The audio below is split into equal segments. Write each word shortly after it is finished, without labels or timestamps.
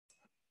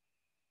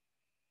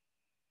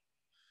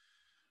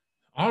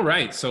All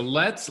right, so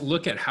let's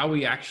look at how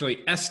we actually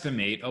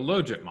estimate a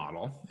Logit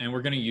model, and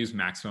we're going to use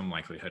maximum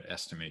likelihood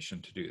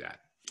estimation to do that.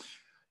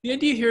 The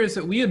idea here is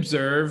that we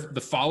observe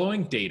the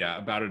following data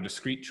about a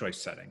discrete choice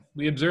setting.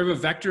 We observe a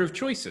vector of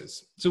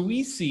choices. So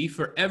we see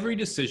for every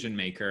decision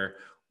maker,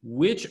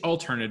 which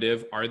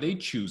alternative are they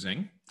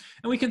choosing?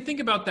 And we can think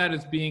about that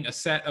as being a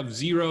set of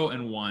 0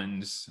 and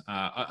 1s,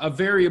 a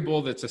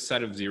variable that's a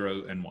set of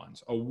 0 and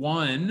 1s. A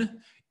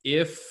 1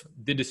 if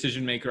the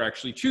decision maker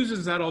actually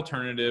chooses that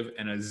alternative,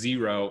 and a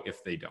 0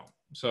 if they don't.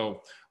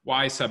 So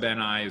y sub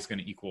ni is going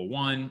to equal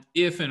 1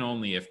 if and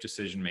only if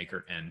decision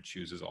maker n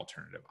chooses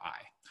alternative I.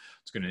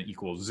 It's going to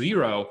equal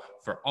 0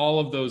 for all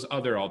of those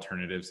other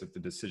alternatives that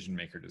the decision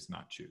maker does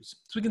not choose.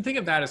 So we can think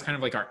of that as kind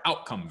of like our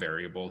outcome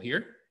variable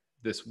here,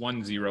 this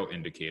 1, 0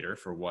 indicator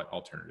for what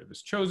alternative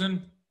is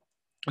chosen.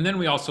 And then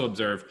we also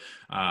observe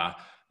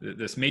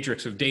this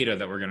matrix of data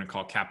that we're going to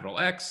call capital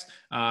X,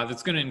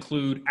 that's going to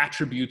include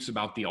attributes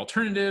about the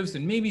alternatives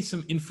and maybe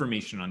some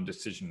information on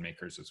decision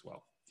makers as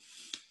well.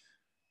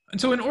 And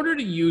so in order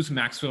to use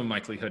maximum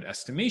likelihood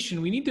estimation,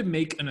 we need to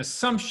make an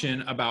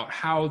assumption about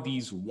how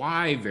these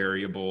Y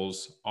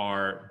variables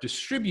are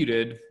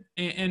distributed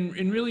and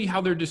really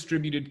how they're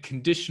distributed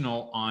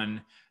conditional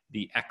on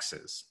the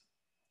X's.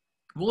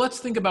 Well, let's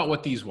think about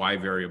what these Y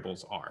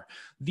variables are.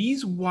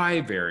 These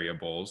Y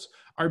variables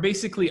are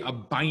basically a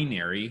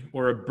binary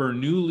or a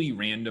Bernoulli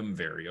random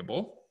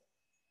variable,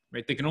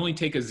 right? They can only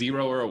take a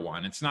 0 or a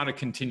 1. It's not a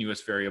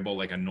continuous variable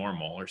like a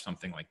normal or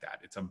something like that.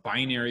 It's a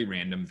binary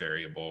random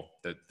variable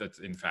that's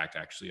in fact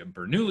actually a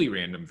Bernoulli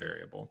random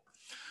variable.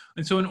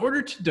 And so in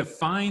order to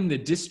define the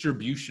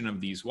distribution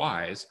of these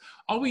Ys,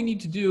 all we need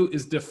to do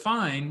is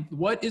define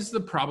what is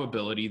the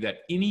probability that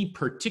any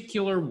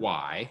particular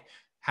Y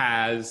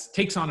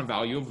takes on a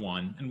value of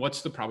 1, and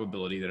what's the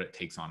probability that it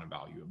takes on a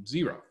value of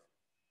 0.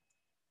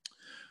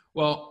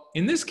 Well,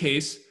 in this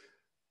case,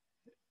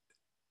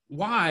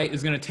 Y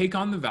is going to take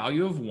on the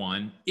value of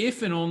 1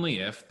 if and only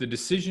if the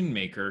decision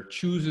maker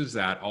chooses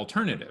that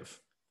alternative.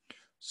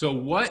 So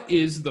what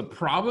is the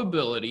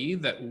probability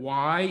that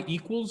Y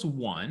equals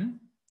 1?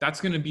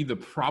 That's going to be the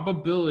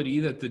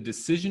probability that the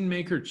decision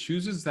maker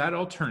chooses that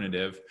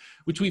alternative,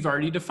 which we've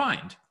already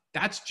defined.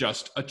 That's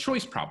just a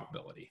choice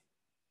probability.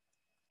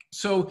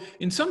 So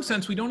in some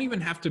sense, we don't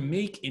even have to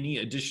make any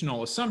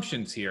additional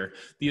assumptions here.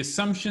 The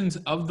assumptions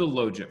of the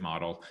Logit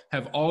model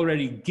have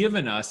already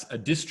given us a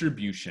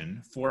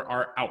distribution for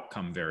our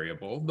outcome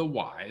variable, the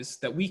Ys,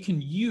 that we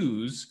can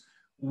use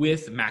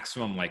with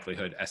maximum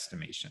likelihood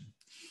estimation.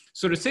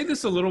 So to say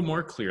this a little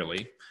more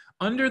clearly,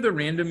 under the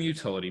random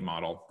utility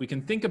model, we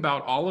can think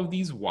about all of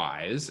these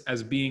Ys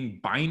as being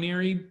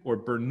binary or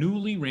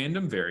Bernoulli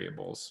random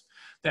variables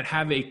that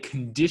have a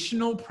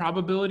conditional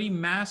probability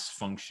mass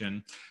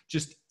function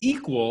just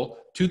equal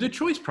to the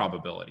choice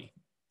probability.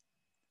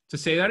 To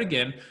say that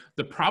again,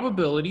 the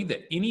probability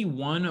that any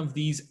one of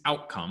these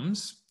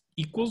outcomes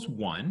equals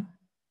 1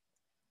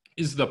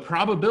 is the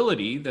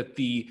probability that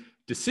the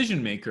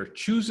decision maker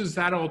chooses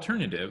that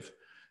alternative,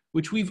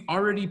 which we've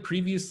already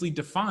previously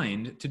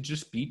defined to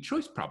just be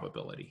choice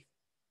probability.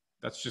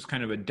 That's just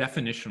kind of a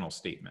definitional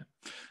statement.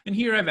 And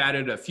here I've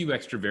added a few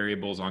extra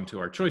variables onto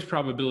our choice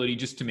probability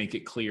just to make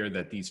it clear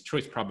that these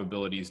choice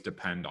probabilities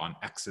depend on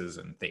X's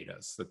and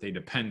thetas, that they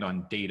depend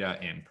on data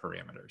and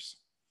parameters.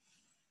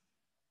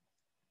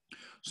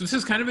 So this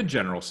is kind of a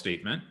general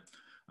statement.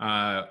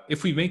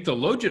 If we make the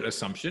Logit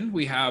assumption,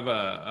 we have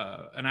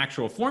an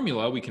actual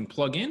formula we can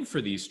plug in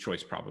for these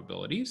choice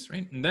probabilities,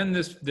 right? And then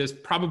this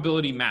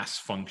probability mass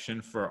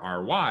function for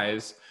our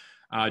Ys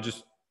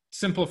just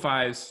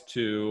simplifies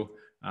to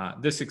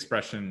this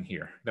expression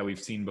here that we've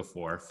seen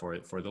before for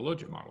the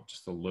Logit model,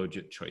 just the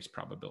Logit choice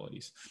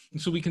probabilities.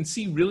 And so we can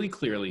see really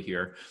clearly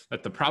here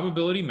that the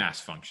probability mass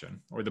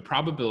function, or the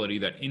probability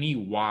that any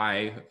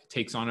Y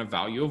takes on a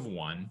value of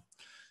 1,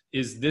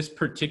 is this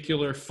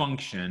particular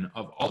function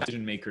of all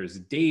decision makers'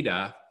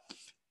 data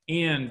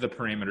and the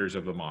parameters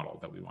of the model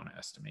that we want to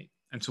estimate.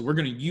 And so we're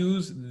going to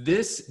use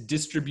this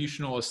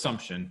distributional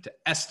assumption to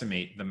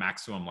estimate the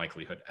maximum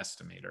likelihood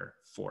estimator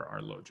for our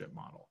Logit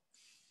model.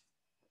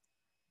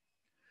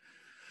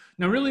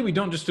 Now, really, we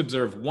don't just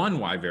observe one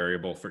Y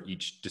variable for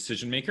each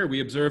decision maker.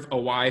 We observe a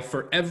Y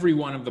for every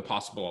one of the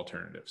possible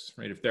alternatives,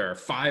 right? If there are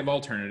 5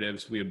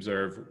 alternatives, we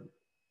observe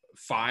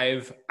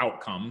 5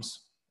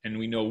 outcomes, and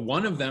we know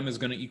one of them is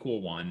going to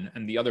equal 1,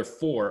 and the other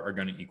 4 are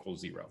going to equal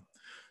 0.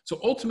 So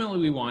ultimately,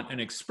 we want an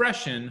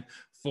expression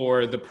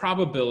for the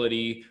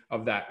probability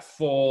of that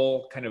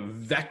full kind of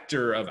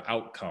vector of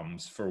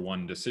outcomes for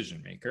one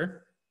decision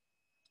maker.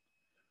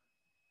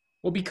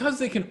 Well, because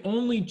they can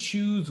only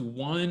choose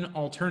one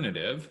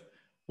alternative,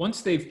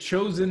 once they've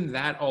chosen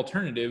that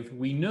alternative,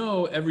 we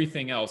know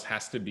everything else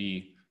has to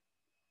be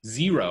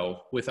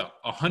 0 with a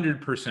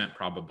 100%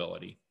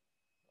 probability.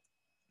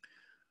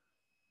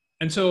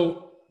 And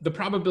so the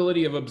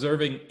probability of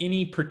observing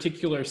any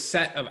particular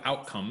set of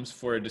outcomes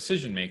for a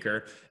decision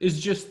maker is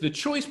just the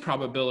choice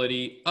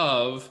probability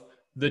of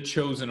the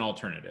chosen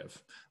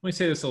alternative. Let me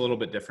say this a little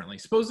bit differently.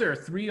 Suppose there are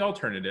 3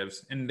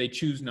 alternatives and they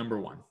choose number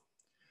 1.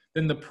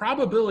 Then the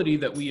probability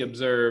that we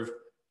observe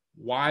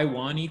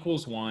y1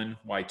 equals 1,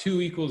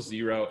 y2 equals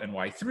 0, and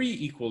y3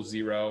 equals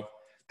 0,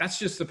 that's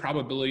just the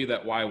probability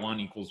that y1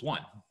 equals 1.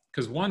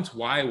 Because once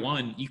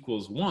y1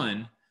 equals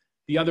 1,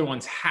 the other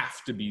ones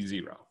have to be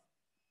 0.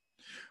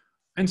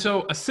 And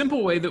so a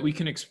simple way that we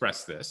can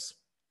express this,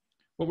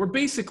 what we're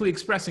basically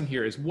expressing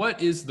here is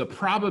what is the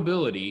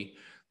probability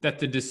that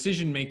the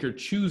decision maker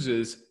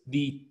chooses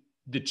the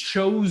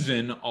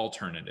chosen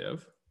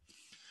alternative.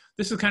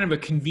 This is kind of a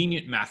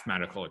convenient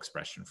mathematical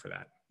expression for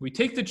that. We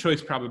take the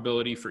choice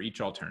probability for each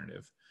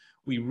alternative.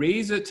 We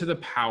raise it to the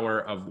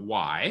power of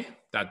y,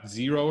 that's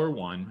 0 or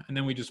 1, and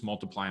then we just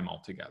multiply them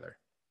all together.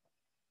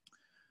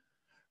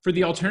 For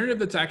the alternative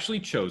that's actually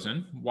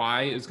chosen,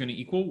 y is going to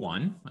equal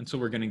 1, and so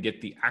we're going to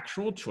get the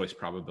actual choice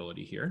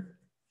probability here.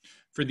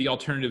 For the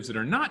alternatives that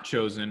are not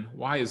chosen,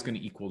 y is going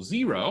to equal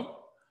 0.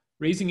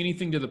 Raising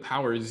anything to the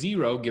power of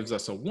 0 gives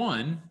us a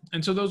 1,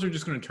 and so those are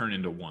just going to turn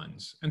into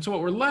 1s. And so what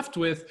we're left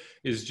with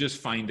is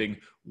just finding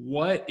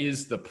what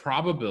is the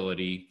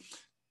probability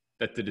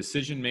that the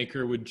decision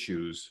maker would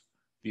choose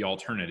the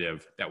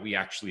alternative that we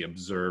actually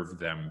observe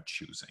them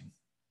choosing.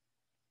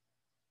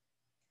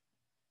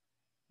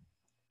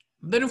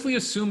 Then if we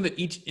assume that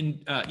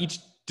each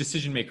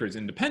decision maker is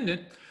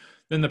independent,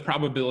 then the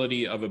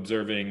probability of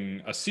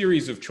observing a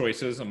series of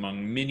choices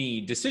among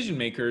many decision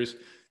makers,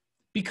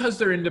 because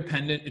they're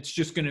independent, it's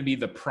just going to be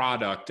the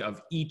product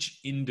of each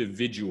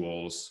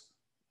individual's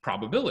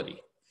probability.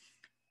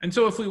 And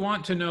so if we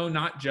want to know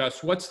not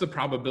just what's the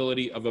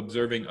probability of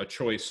observing a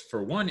choice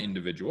for one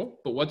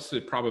individual, but what's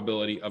the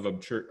probability of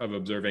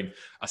observing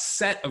a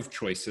set of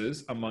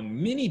choices among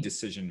many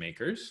decision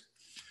makers,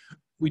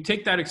 we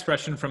take that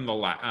expression from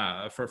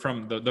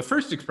the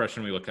first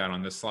expression we look at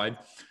on this slide,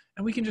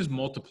 and we can just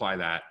multiply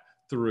that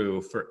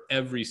through for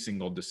every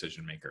single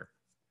decision maker.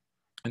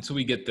 And so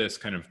we get this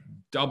kind of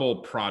double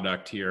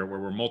product here where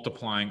we're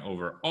multiplying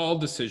over all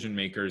decision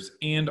makers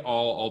and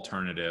all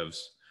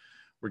alternatives.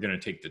 We're going to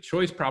take the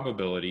choice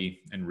probability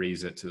and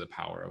raise it to the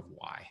power of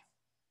y.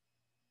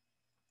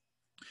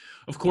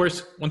 Of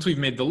course, once we've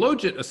made the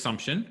Logit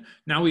assumption,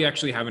 now we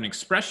actually have an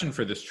expression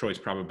for this choice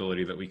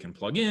probability that we can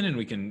plug in, and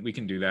we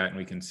can do that, and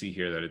we can see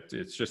here that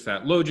it's just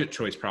that Logit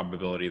choice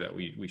probability that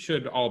we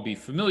should all be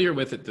familiar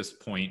with at this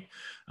point.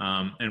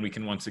 And we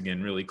can once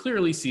again really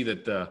clearly see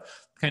that the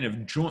kind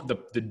of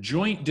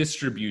joint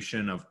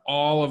distribution of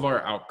all of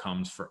our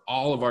outcomes for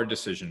all of our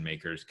decision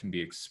makers can be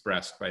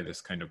expressed by this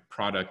kind of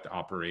product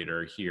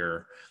operator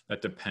here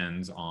that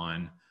depends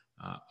on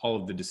all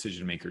of the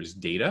decision makers'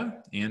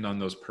 data and on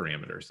those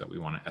parameters that we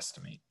want to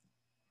estimate.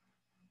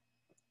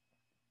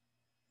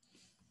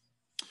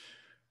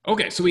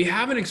 Okay, so we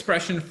have an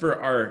expression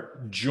for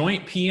our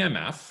joint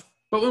PMF,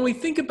 but when we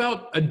think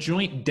about a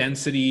joint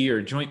density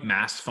or joint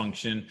mass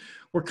function,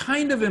 we're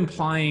kind of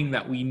implying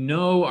that we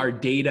know our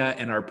data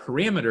and our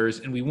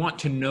parameters, and we want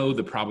to know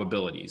the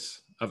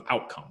probabilities of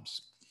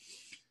outcomes.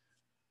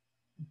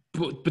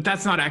 But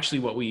that's not actually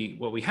what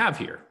we have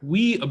here.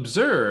 We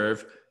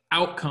observe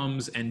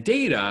outcomes and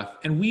data,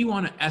 and we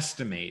want to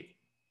estimate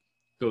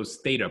those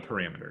theta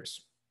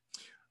parameters.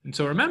 And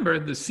so remember,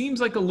 this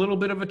seems like a little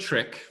bit of a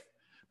trick,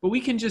 but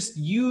we can just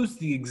use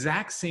the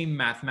exact same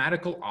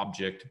mathematical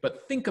object,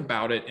 but think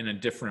about it in a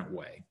different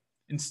way.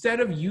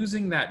 Instead of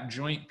using that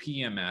joint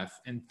PMF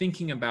and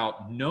thinking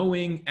about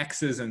knowing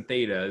x's and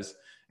thetas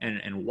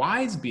and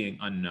y's being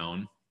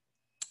unknown,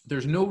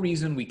 there's no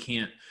reason we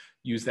can't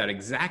use that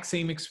exact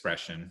same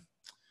expression,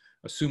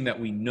 assume that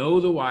we know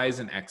the y's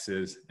and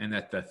x's, and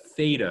that the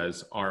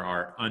thetas are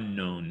our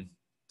unknown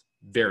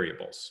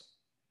variables.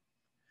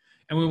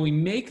 And when we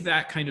make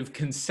that kind of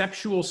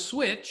conceptual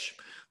switch,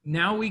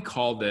 now we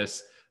call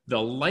this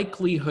the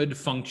likelihood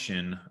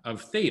function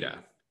of theta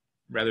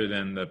rather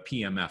than the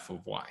PMF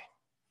of y.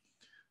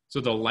 So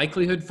the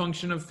likelihood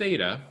function of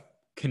theta,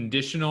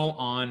 conditional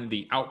on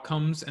the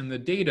outcomes and the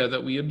data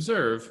that we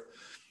observe,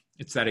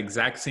 it's that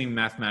exact same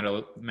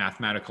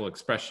mathematical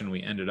expression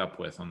we ended up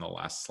with on the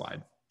last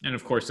slide. And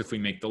of course, if we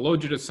make the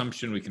Logit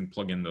assumption, we can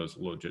plug in those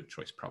Logit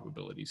choice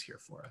probabilities here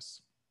for us.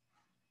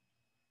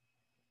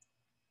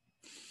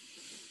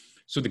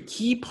 So the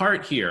key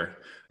part here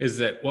is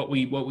that what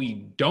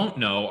we don't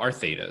know are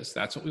thetas.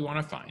 That's what we want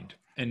to find.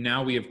 And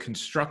now we have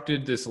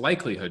constructed this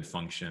likelihood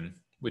function,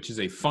 which is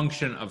a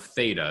function of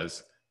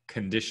thetas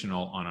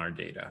conditional on our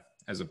data,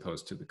 as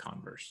opposed to the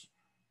converse.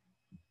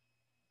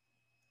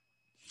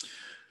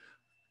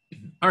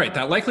 All right,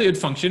 that likelihood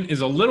function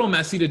is a little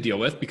messy to deal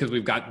with because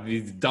we've got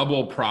these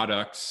double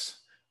products.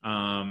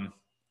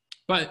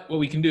 But what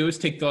we can do is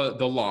take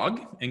the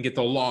log and get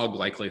the log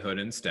likelihood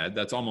instead.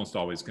 That's almost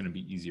always going to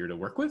be easier to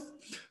work with.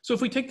 So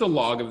if we take the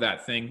log of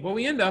that thing, what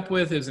we end up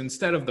with is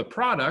instead of the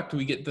product,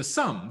 we get the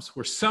sums.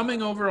 We're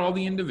summing over all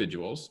the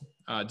individuals,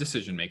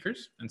 decision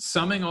makers, and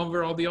summing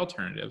over all the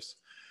alternatives.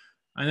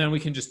 And then we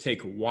can just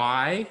take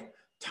y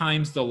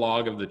times the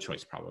log of the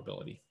choice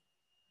probability.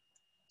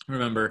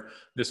 Remember,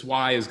 this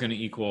y is going to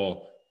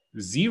equal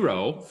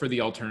 0 for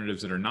the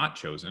alternatives that are not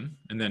chosen.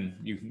 And then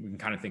you can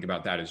kind of think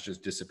about that as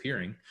just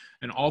disappearing.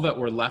 And all that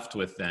we're left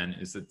with then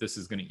is that this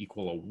is going to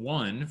equal a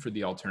 1 for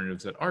the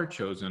alternatives that are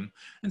chosen.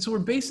 And so we're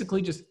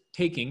basically just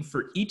taking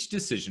for each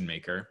decision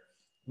maker,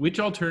 which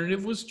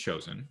alternative was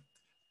chosen,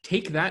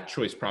 take that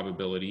choice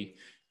probability,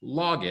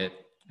 log it,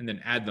 and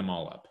then add them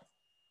all up.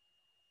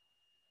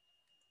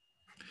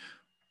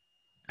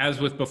 As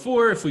with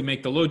before, if we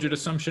make the Logit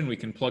assumption, we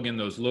can plug in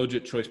those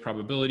Logit choice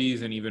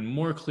probabilities and even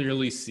more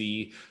clearly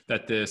see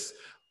that this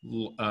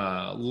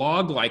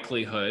log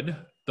likelihood,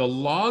 the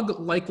log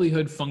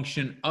likelihood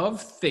function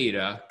of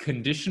theta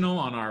conditional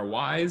on our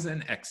y's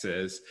and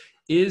x's,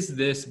 is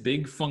this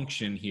big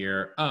function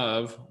here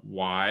of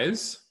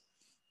y's,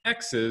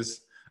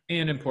 x's,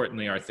 and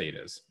importantly our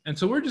thetas. And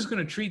so we're just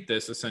going to treat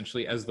this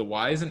essentially as the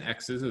y's and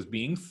x's as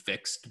being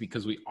fixed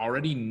because we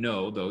already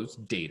know those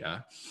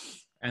data.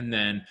 And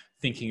then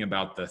thinking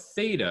about the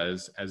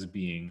thetas as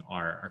being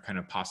our kind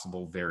of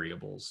possible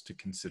variables to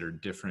consider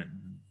different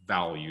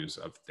values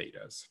of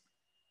thetas.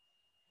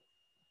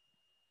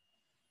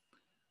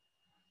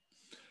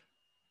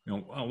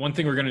 One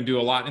thing we're going to do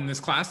a lot in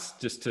this class,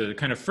 just to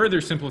kind of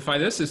further simplify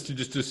this, is to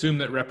just assume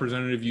that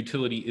representative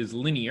utility is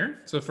linear.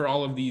 So for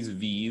all of these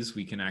v's,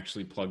 we can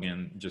actually plug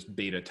in just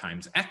beta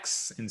times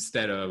x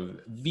instead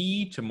of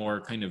v to more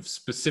kind of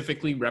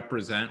specifically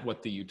represent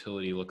what the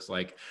utility looks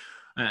like.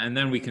 And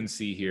then we can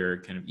see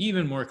here kind of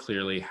even more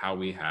clearly how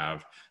we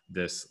have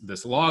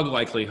this log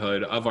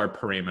likelihood of our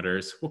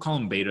parameters. We'll call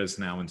them betas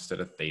now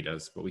instead of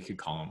thetas, but we could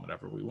call them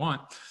whatever we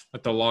want.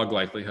 But the log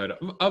likelihood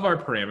of our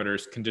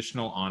parameters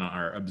conditional on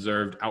our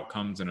observed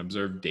outcomes and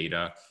observed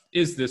data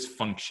is this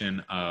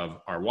function of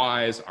our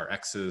y's, our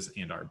x's,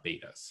 and our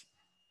betas.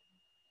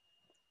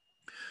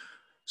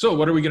 So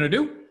what are we going to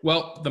do?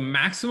 Well, the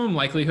maximum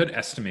likelihood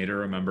estimator,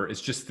 remember, is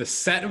just the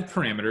set of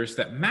parameters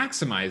that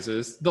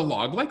maximizes the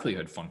log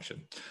likelihood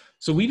function.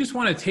 So we just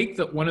want to take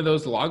one of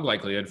those log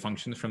likelihood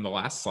functions from the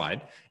last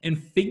slide and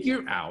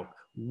figure out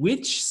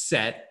which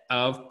set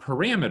of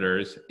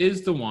parameters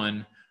is the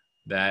one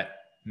that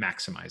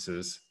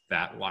maximizes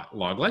that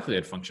log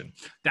likelihood function.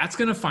 That's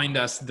going to find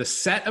us the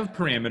set of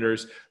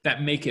parameters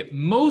that make it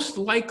most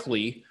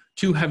likely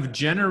to have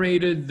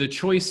generated the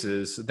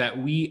choices that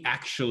we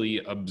actually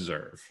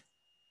observe.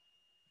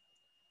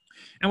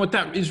 And what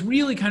that is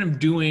really kind of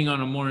doing on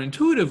a more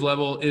intuitive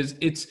level is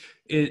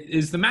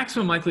the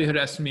maximum likelihood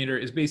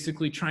estimator is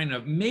basically trying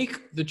to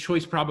make the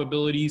choice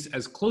probabilities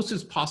as close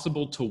as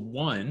possible to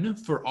 1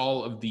 for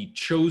all of the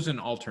chosen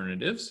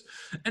alternatives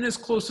and as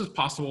close as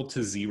possible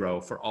to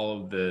 0 for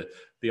all of the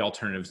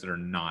alternatives that are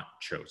not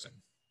chosen.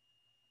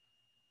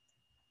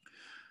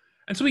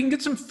 And so we can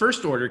get some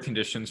first order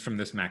conditions from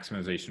this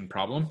maximization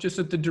problem, just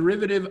that the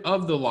derivative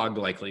of the log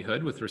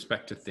likelihood with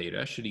respect to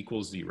theta should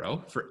equal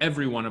 0 for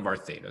every one of our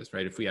thetas,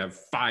 right? If we have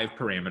 5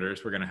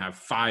 parameters, we're going to have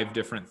 5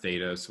 different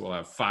thetas. So we'll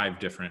have 5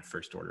 different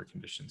first order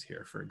conditions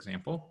here, for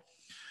example.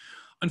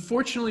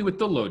 Unfortunately, with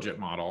the Logit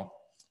model,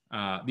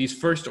 these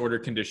first order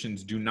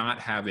conditions do not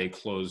have a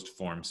closed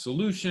form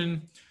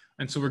solution.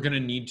 And so we're going to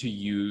need to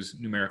use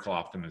numerical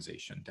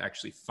optimization to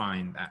actually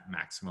find that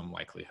maximum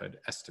likelihood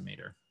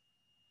estimator.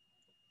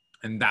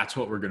 And that's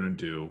what we're going to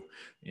do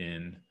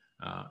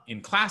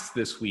in class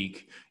this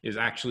week, is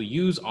actually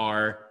use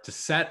R to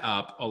set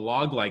up a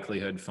log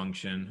likelihood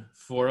function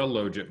for a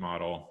Logit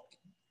model,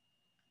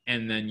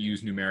 and then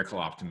use numerical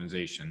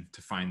optimization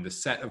to find the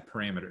set of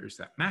parameters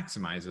that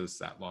maximizes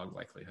that log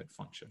likelihood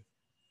function.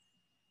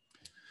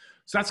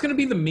 So that's going to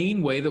be the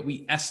main way that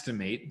we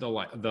estimate the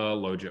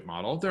Logit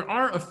model. There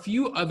are a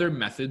few other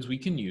methods we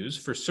can use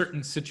for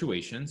certain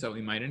situations that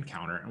we might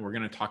encounter, and we're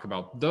going to talk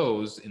about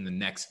those in the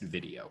next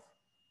video.